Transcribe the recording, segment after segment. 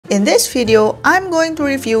In this video, I'm going to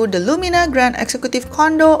review the Lumina Grand Executive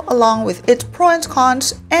Condo along with its pros and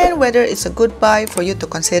cons and whether it's a good buy for you to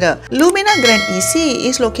consider. Lumina Grand EC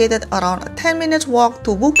is located around a 10 minutes walk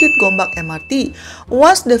to Bukit Gombak MRT.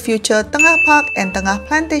 Once the future Tengah Park and Tengah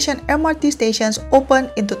Plantation MRT stations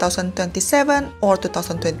open in 2027 or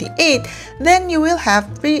 2028, then you will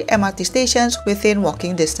have 3 MRT stations within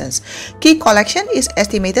walking distance. Key collection is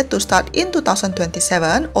estimated to start in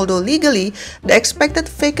 2027, although legally, the expected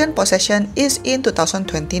vacant possession is in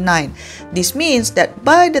 2029. This means that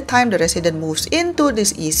by the time the resident moves into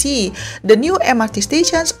this EC, the new MRT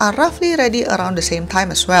stations are roughly ready around the same time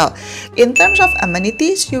as well. In terms of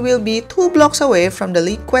amenities, you will be 2 blocks away from the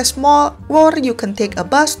Kues Mall, or you can take a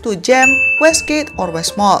bus to Jammy, Westgate or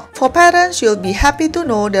West Mall. For parents, you'll be happy to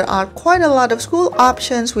know there are quite a lot of school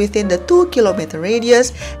options within the 2-kilometer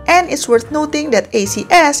radius, and it's worth noting that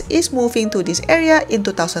ACS is moving to this area in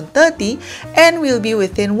 2030 and will be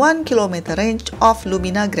within 1-kilometer range of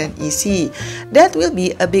Lumina Grand EC. That will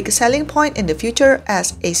be a big selling point in the future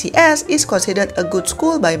as ACS is considered a good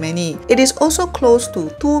school by many. It is also close to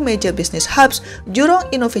 2 major business hubs, Jurong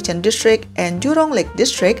Innovation District and Jurong Lake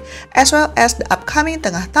District, as well as the upcoming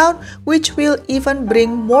Tengah Town, which will even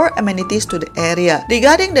bring more amenities to the area.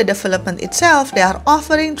 Regarding the development itself, they are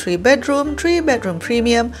offering 3-bedroom, 3-bedroom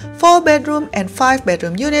premium, 4-bedroom and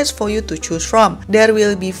 5-bedroom units for you to choose from. There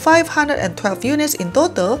will be 512 units in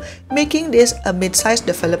total, making this a mid-sized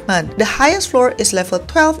development. The highest floor is level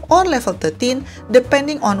 12 or level 13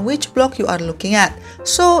 depending on which block you are looking at.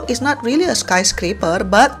 So it's not really a skyscraper,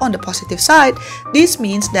 but on the positive side, this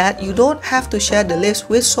means that you don't have to share the lifts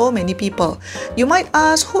with so many people. You might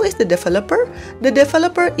ask, who is the developer? The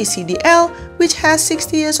developer is CDL, which has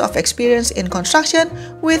 60 years of experience in construction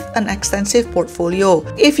with an extensive portfolio.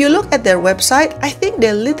 If you look at their website, I think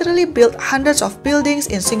they literally built hundreds of buildings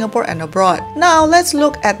in Singapore and abroad. Now let's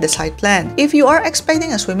look at the site plan. If you are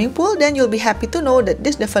expecting a swimming pool, then you'll be happy to know that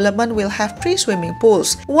this development will have 3 swimming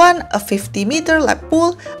pools. One a 50-meter lap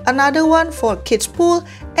pool, another one for kids pool,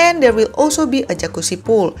 and there will also be a jacuzzi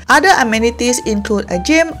pool. Other amenities include a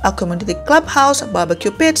gym, a community clubhouse,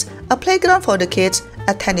 barbecue pits, a playground for the kids,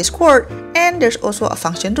 a tennis court, and there's also a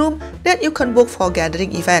function room that you can book for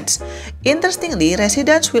gathering events. Interestingly,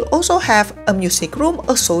 residents will also have a music room,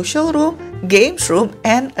 a social room, games room,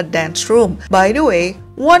 and a dance room. By the way,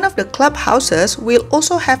 one of the clubhouses will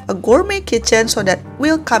also have a gourmet kitchen, so that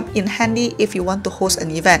will come in handy if you want to host an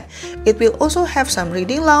event. It will also have some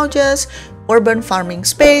reading lounges, urban farming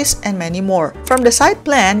space, and many more. From the site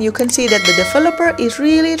plan, you can see that the developer is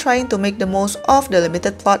really trying to make the most of the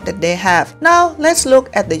limited plot that they have. Now, let's look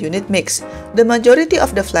at the unit mix. The majority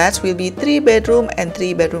of the flats will be 3-bedroom and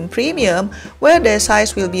 3-bedroom premium, where their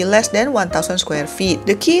size will be less than 1,000 square feet.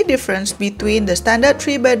 The key difference between the standard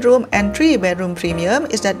 3-bedroom and 3-bedroom premium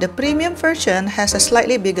is that the premium version has a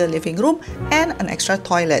slightly bigger living room and an extra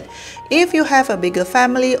toilet. If you have a bigger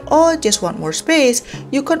family or just want more space,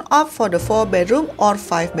 you can opt for the 4-bedroom or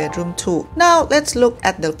 5-bedroom too. Now let's look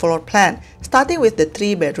at the floor plan, starting with the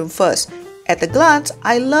 3-bedroom first. At a glance,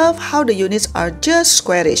 I love how the units are just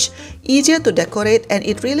squarish, easier to decorate, and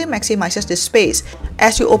it really maximizes the space.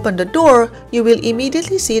 As you open the door, you will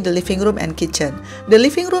immediately see the living room and kitchen. The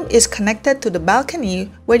living room is connected to the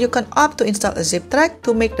balcony, where you can opt to install a zip track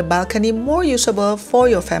to make the balcony more usable for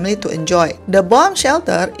your family to enjoy. The bomb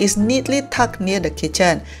shelter is neatly tucked near the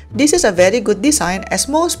kitchen. This is a very good design as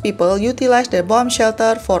most people utilize their bomb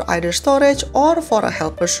shelter for either storage or for a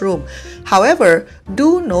helper's room. However,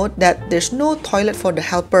 do note that there's no toilet for the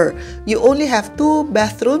helper. You only have 2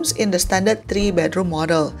 bathrooms in the standard 3-bedroom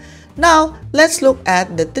model. Now, let's look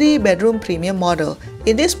at the 3-bedroom premium model.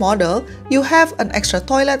 In this model, you have an extra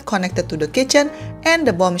toilet connected to the kitchen, and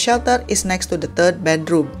the bomb shelter is next to the 3rd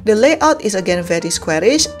bedroom. The layout is again very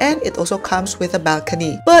squarish, and it also comes with a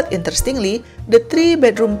balcony. But interestingly, the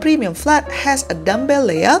 3-bedroom premium flat has a dumbbell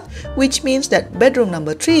layout, which means that bedroom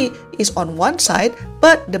number 3 is on one side,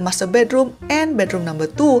 but the master bedroom and bedroom number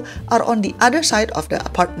 2 are on the other side of the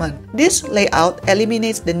apartment. This layout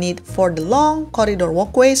eliminates the need for the long corridor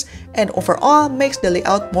walkways and overall makes the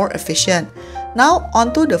layout more efficient. Now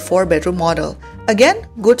onto the 4-bedroom model. Again,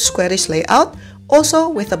 good squarish layout, also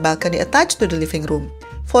with a balcony attached to the living room.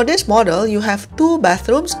 For this model, you have 2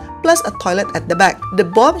 bathrooms plus a toilet at the back. The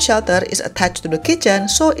bomb shelter is attached to the kitchen,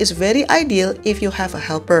 so it's very ideal if you have a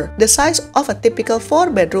helper. The size of a typical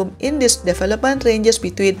 4-bedroom in this development ranges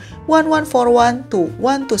between 1141 to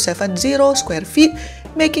 1270 square feet,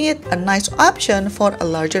 making it a nice option for a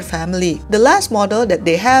larger family. The last model that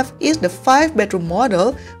they have is the 5-bedroom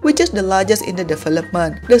model, which is the largest in the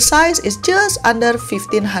development. The size is just under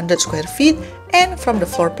 1500 square feet, and from the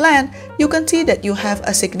floor plan, you can see that you have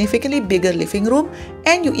a significantly bigger living room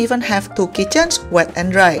and you even have 2 kitchens, wet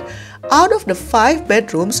and dry. Out of the 5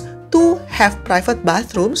 bedrooms, 2 have private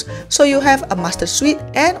bathrooms, so you have a master suite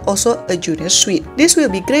and also a junior suite. This will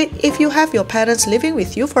be great if you have your parents living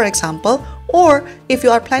with you, for example, or if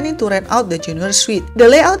you are planning to rent out the junior suite. The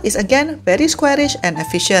layout is again very squarish and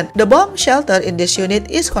efficient. The bomb shelter in this unit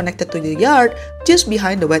is connected to the yard just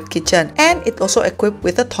behind the wet kitchen, and it also equipped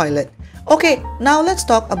with a toilet. Okay, now let's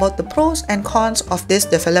talk about the pros and cons of this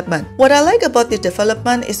development. What I like about this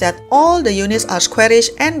development is that all the units are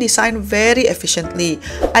squarish and designed very efficiently.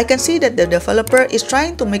 I can see that the developer is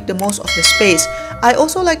trying to make the most of the space. I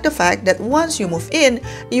also like the fact that once you move in,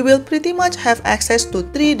 you will pretty much have access to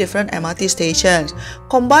 3 different MRT stations.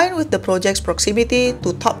 Combined with the project's proximity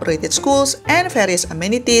to top-rated schools and various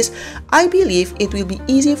amenities, I believe it will be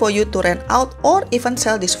easy for you to rent out or even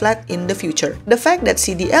sell this flat in the future. The fact that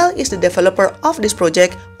CDL is the developer of this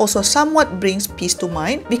project also somewhat brings peace to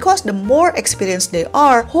mind, because the more experienced they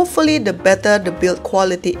are, hopefully the better the build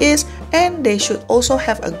quality is, and they should also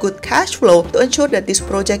have a good cash flow to ensure that this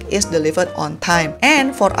project is delivered on time.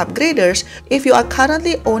 And for upgraders, if you are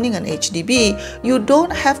currently owning an HDB, you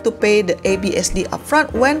don't have to pay the ABSD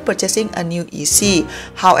upfront when purchasing a new EC.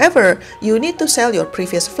 However, you need to sell your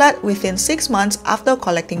previous flat within 6 months after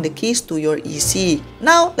collecting the keys to your EC.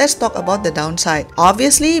 Now, let's talk about the downside.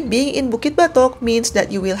 Obviously, being in Bukit Batok means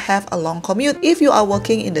that you will have a long commute if you are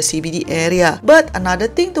working in the CBD area. But another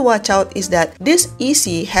thing to watch out is that this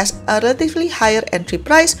EC has a relatively higher entry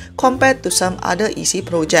price compared to some other EC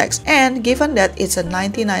projects. And given that it's a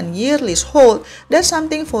 99-year leasehold, that's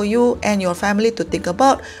something for you and your family to think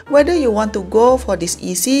about whether you want to go for this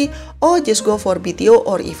EC or just go for BTO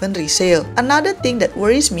or even resale. Another thing that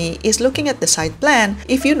worries me is looking at the site plan.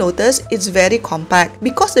 If you notice, it's very compact.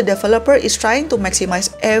 Because the developer is trying to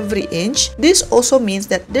maximize every inch, this also means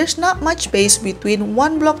that there's not much space between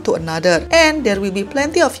one block to another, and there will be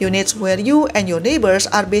plenty of units where you and your neighbors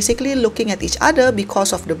are basically looking at each other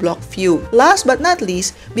because of the block view. Last but not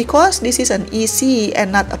least, because this is an EC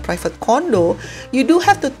and not a private condo, you do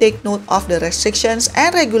have to take note of the restrictions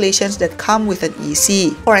and regulations that come with an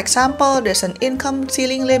EC. For example, there's an income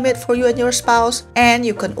ceiling limit for you and your spouse, and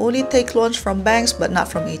you can only take loans from banks but not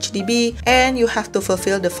from HDB, and you have to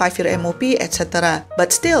fulfill the 5-year MOP, etc.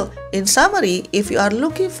 But still, in summary, if you are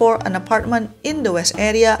looking for an apartment in the West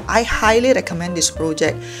area, I highly recommend this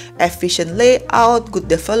project. Efficient layout, good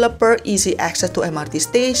developer, easy access to MRT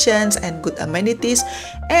stations, and good amenities.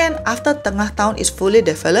 And after Tengah Town is fully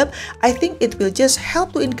developed, I think it will just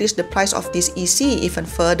help to increase the price of this EC even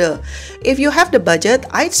further. If you have the budget,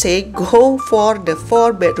 I'd say go for the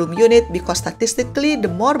 4-bedroom unit, because statistically, the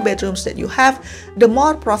more bedrooms that you have, the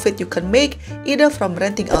more profit you can make, either from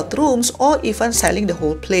renting out rooms or even selling the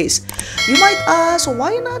whole place. You might ask,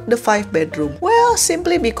 why not the 5-bedroom? Well,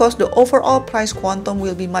 simply because the overall price quantum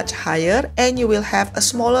will be much higher and you will have a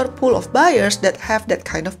smaller pool of buyers that have that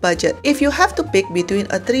kind of budget. If you have to pick between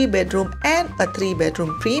a 3-bedroom and a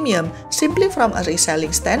 3-bedroom premium, simply from a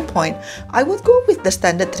reselling standpoint, I would go with the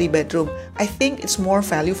standard 3-bedroom. I think it's more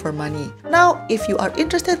value for money. Now, if you are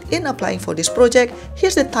interested in applying for this project,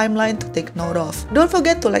 here's the timeline to take note of. Don't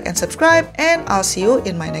forget to like and subscribe, and I'll see you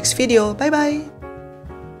in my next video. Bye bye!